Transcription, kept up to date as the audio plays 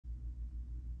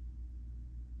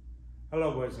Hello,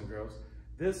 boys and girls.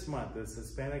 This month is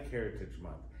Hispanic Heritage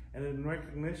Month, and in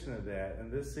recognition of that,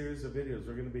 in this series of videos,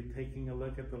 we're going to be taking a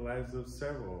look at the lives of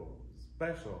several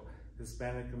special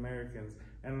Hispanic Americans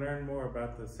and learn more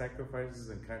about the sacrifices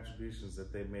and contributions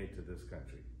that they made to this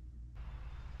country.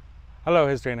 Hello,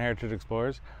 History and Heritage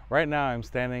Explorers. Right now I'm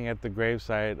standing at the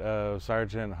gravesite of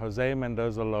Sergeant Jose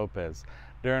Mendoza Lopez.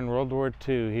 During World War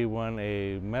II, he won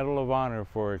a Medal of Honor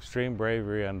for extreme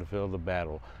bravery on the field of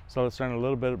battle. So let's learn a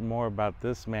little bit more about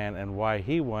this man and why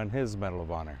he won his Medal of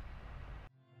Honor.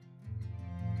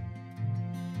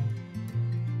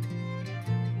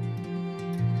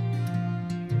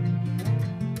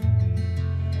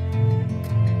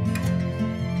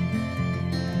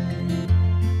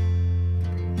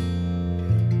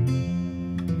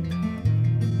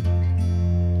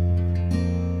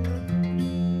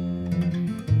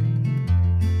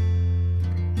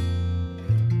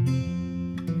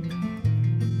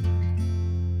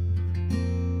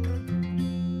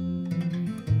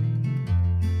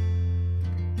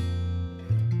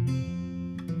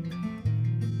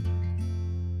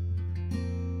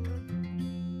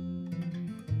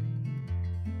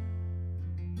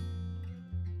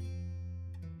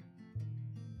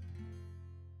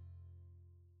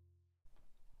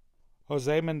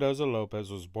 Jose Mendoza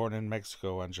Lopez was born in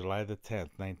Mexico on July the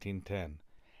 10th, 1910.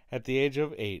 At the age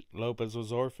of 8, Lopez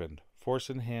was orphaned,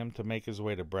 forcing him to make his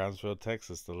way to Brownsville,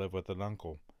 Texas to live with an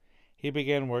uncle. He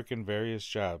began working various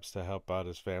jobs to help out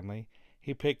his family.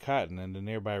 He picked cotton in the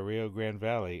nearby Rio Grande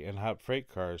Valley and hopped freight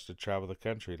cars to travel the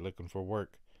country looking for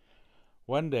work.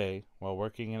 One day, while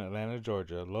working in Atlanta,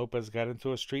 Georgia, Lopez got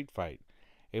into a street fight.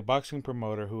 A boxing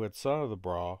promoter who had saw the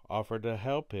brawl offered to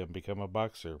help him become a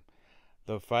boxer.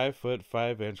 The 5'5",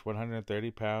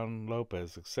 130-pound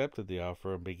Lopez accepted the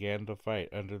offer and began to fight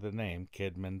under the name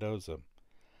Kid Mendoza.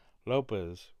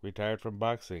 Lopez, retired from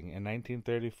boxing in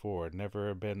 1934, never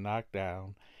had been knocked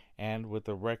down, and with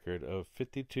a record of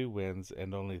 52 wins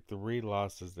and only 3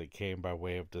 losses that came by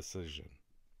way of decision.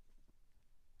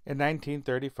 In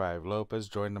 1935, Lopez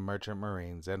joined the Merchant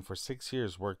Marines and for 6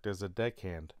 years worked as a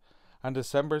deckhand. On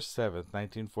December 7,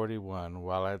 1941,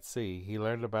 while at sea, he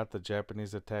learned about the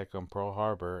Japanese attack on Pearl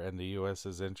Harbor and the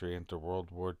U.S.'s entry into World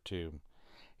War II.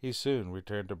 He soon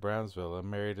returned to Brownsville and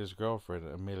married his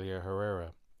girlfriend, Amelia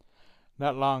Herrera.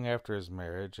 Not long after his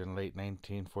marriage, in late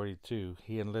 1942,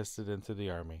 he enlisted into the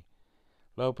Army.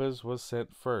 Lopez was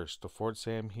sent first to Fort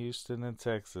Sam Houston in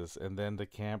Texas and then to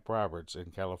Camp Roberts in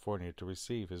California to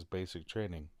receive his basic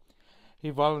training.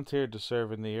 He volunteered to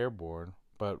serve in the Airborne,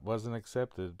 but wasn't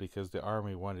accepted because the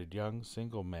Army wanted young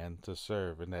single men to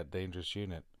serve in that dangerous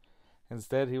unit.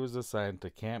 Instead, he was assigned to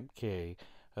Camp K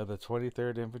of the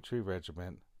 23rd Infantry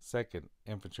Regiment, 2nd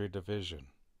Infantry Division.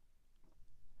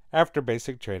 After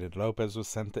basic training, Lopez was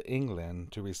sent to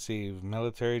England to receive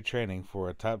military training for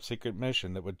a top-secret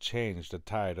mission that would change the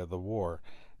tide of the war.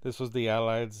 This was the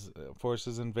Allied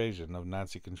forces' invasion of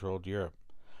Nazi-controlled Europe.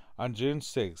 On June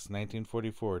 6,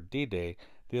 1944, D-Day,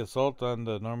 the assault on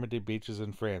the Normandy beaches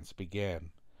in France began.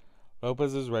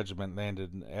 Lopez's regiment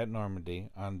landed at Normandy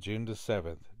on June the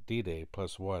 7th, D-Day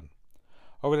 +1.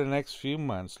 Over the next few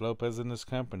months, Lopez and his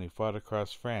company fought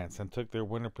across France and took their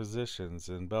winter positions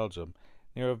in Belgium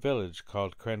near a village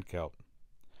called Krinkelt.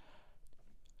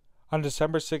 On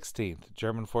December 16th,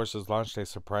 German forces launched a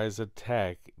surprise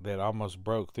attack that almost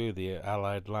broke through the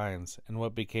Allied lines in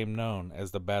what became known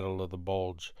as the Battle of the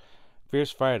Bulge.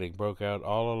 Fierce fighting broke out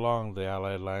all along the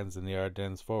Allied lines in the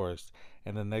Ardennes forest,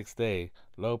 and the next day,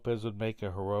 Lopez would make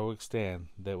a heroic stand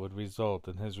that would result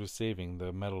in his receiving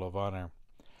the Medal of Honor.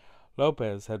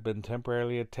 Lopez had been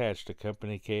temporarily attached to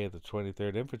Company K of the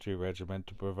 23rd Infantry Regiment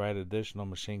to provide additional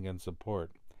machine gun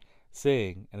support.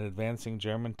 Seeing an advancing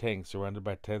German tank surrounded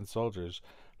by 10 soldiers,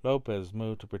 Lopez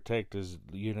moved to protect his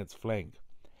unit's flank.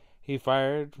 He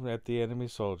fired at the enemy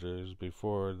soldiers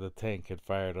before the tank had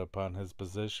fired upon his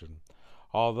position.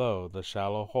 Although the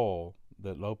shallow hole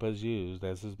that Lopez used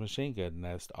as his machine gun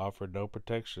nest offered no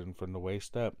protection from the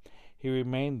waist up, he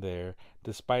remained there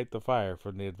despite the fire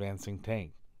from the advancing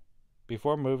tank.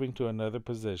 Before moving to another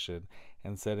position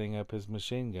and setting up his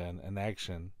machine gun, an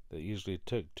action that usually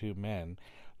took 2 men,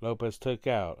 Lopez took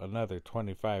out another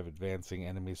 25 advancing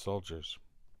enemy soldiers.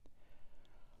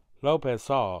 Lopez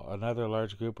saw another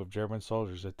large group of German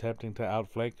soldiers attempting to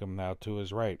outflank him now to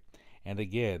his right, and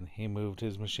again he moved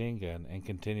his machine gun and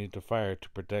continued to fire to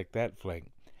protect that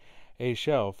flank. A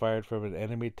shell fired from an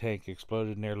enemy tank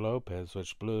exploded near Lopez,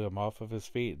 which blew him off of his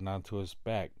feet and onto his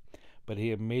back, but he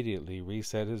immediately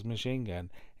reset his machine gun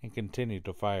and continued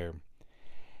to fire.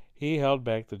 He held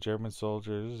back the German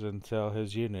soldiers until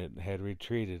his unit had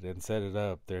retreated and set it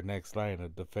up their next line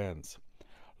of defense.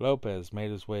 Lopez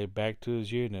made his way back to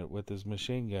his unit with his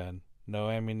machine gun, no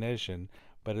ammunition,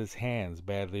 but his hands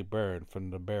badly burned from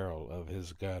the barrel of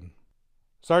his gun.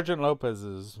 Sergeant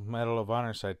Lopez's Medal of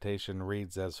Honor citation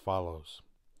reads as follows.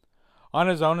 On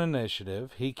his own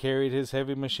initiative, he carried his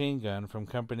heavy machine gun from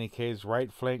Company K's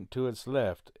right flank to its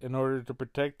left in order to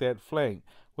protect that flank,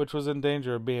 which was in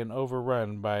danger of being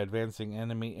overrun by advancing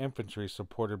enemy infantry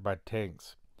supported by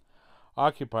tanks.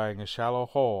 Occupying a shallow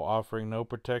hole offering no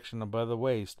protection above the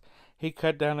waist, he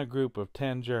cut down a group of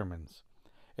 10 Germans.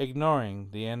 Ignoring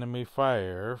the enemy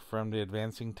fire from the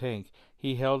advancing tank,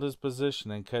 he held his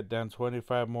position and cut down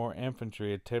 25 more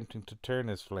infantry attempting to turn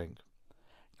his flank.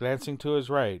 Glancing to his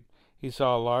right, he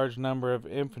saw a large number of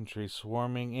infantry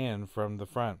swarming in from the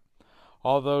front.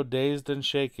 Although dazed and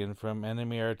shaken from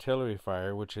enemy artillery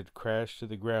fire which had crashed to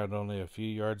the ground only a few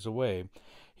yards away,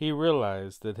 he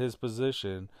realized that his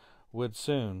position would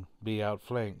soon be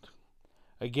outflanked.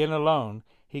 Again alone,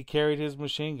 he carried his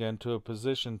machine gun to a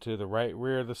position to the right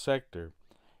rear of the sector.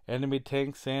 Enemy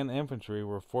tanks and infantry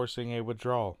were forcing a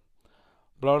withdrawal.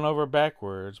 Blown over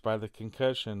backwards by the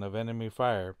concussion of enemy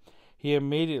fire, he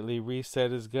immediately reset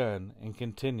his gun and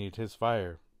continued his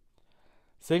fire.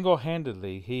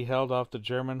 Single-handedly, he held off the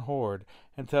German horde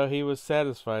until he was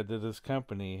satisfied that his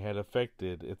company had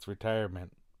effected its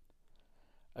retirement.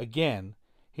 Again,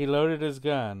 he loaded his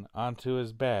gun onto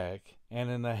his back,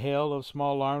 and in a hail of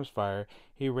small arms fire,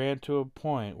 he ran to a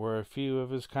point where a few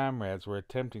of his comrades were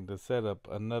attempting to set up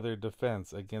another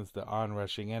defense against the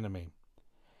onrushing enemy.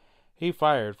 He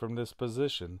fired from this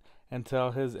position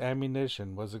until his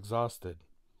ammunition was exhausted.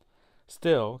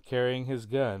 Still carrying his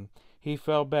gun, he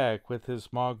fell back with his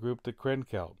small group to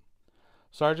Krinkelt.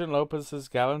 Sergeant Lopez's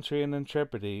gallantry and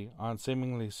intrepidity on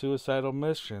seemingly suicidal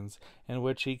missions in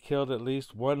which he killed at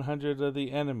least 100 of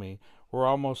the enemy were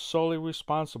almost solely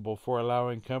responsible for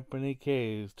allowing Company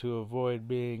K to avoid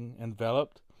being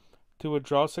enveloped, to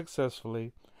withdraw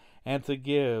successfully, and to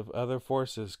give other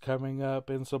forces coming up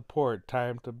in support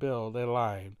time to build a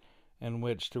line in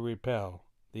which to repel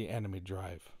the enemy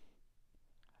drive.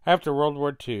 After World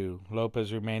War II,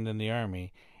 Lopez remained in the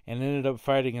Army and ended up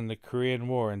fighting in the Korean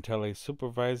War until a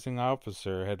supervising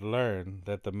officer had learned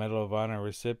that the Medal of Honor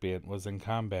recipient was in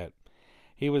combat.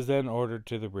 He was then ordered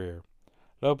to the rear.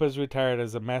 Lopez retired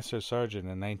as a Master Sergeant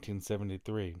in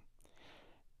 1973.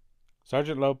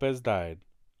 Sergeant Lopez died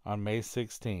on May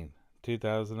 16,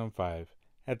 2005,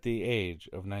 at the age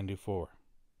of 94.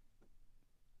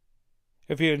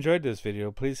 If you enjoyed this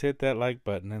video, please hit that like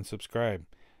button and subscribe.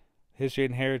 History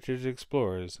and Heritage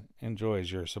Explorers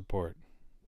enjoys your support.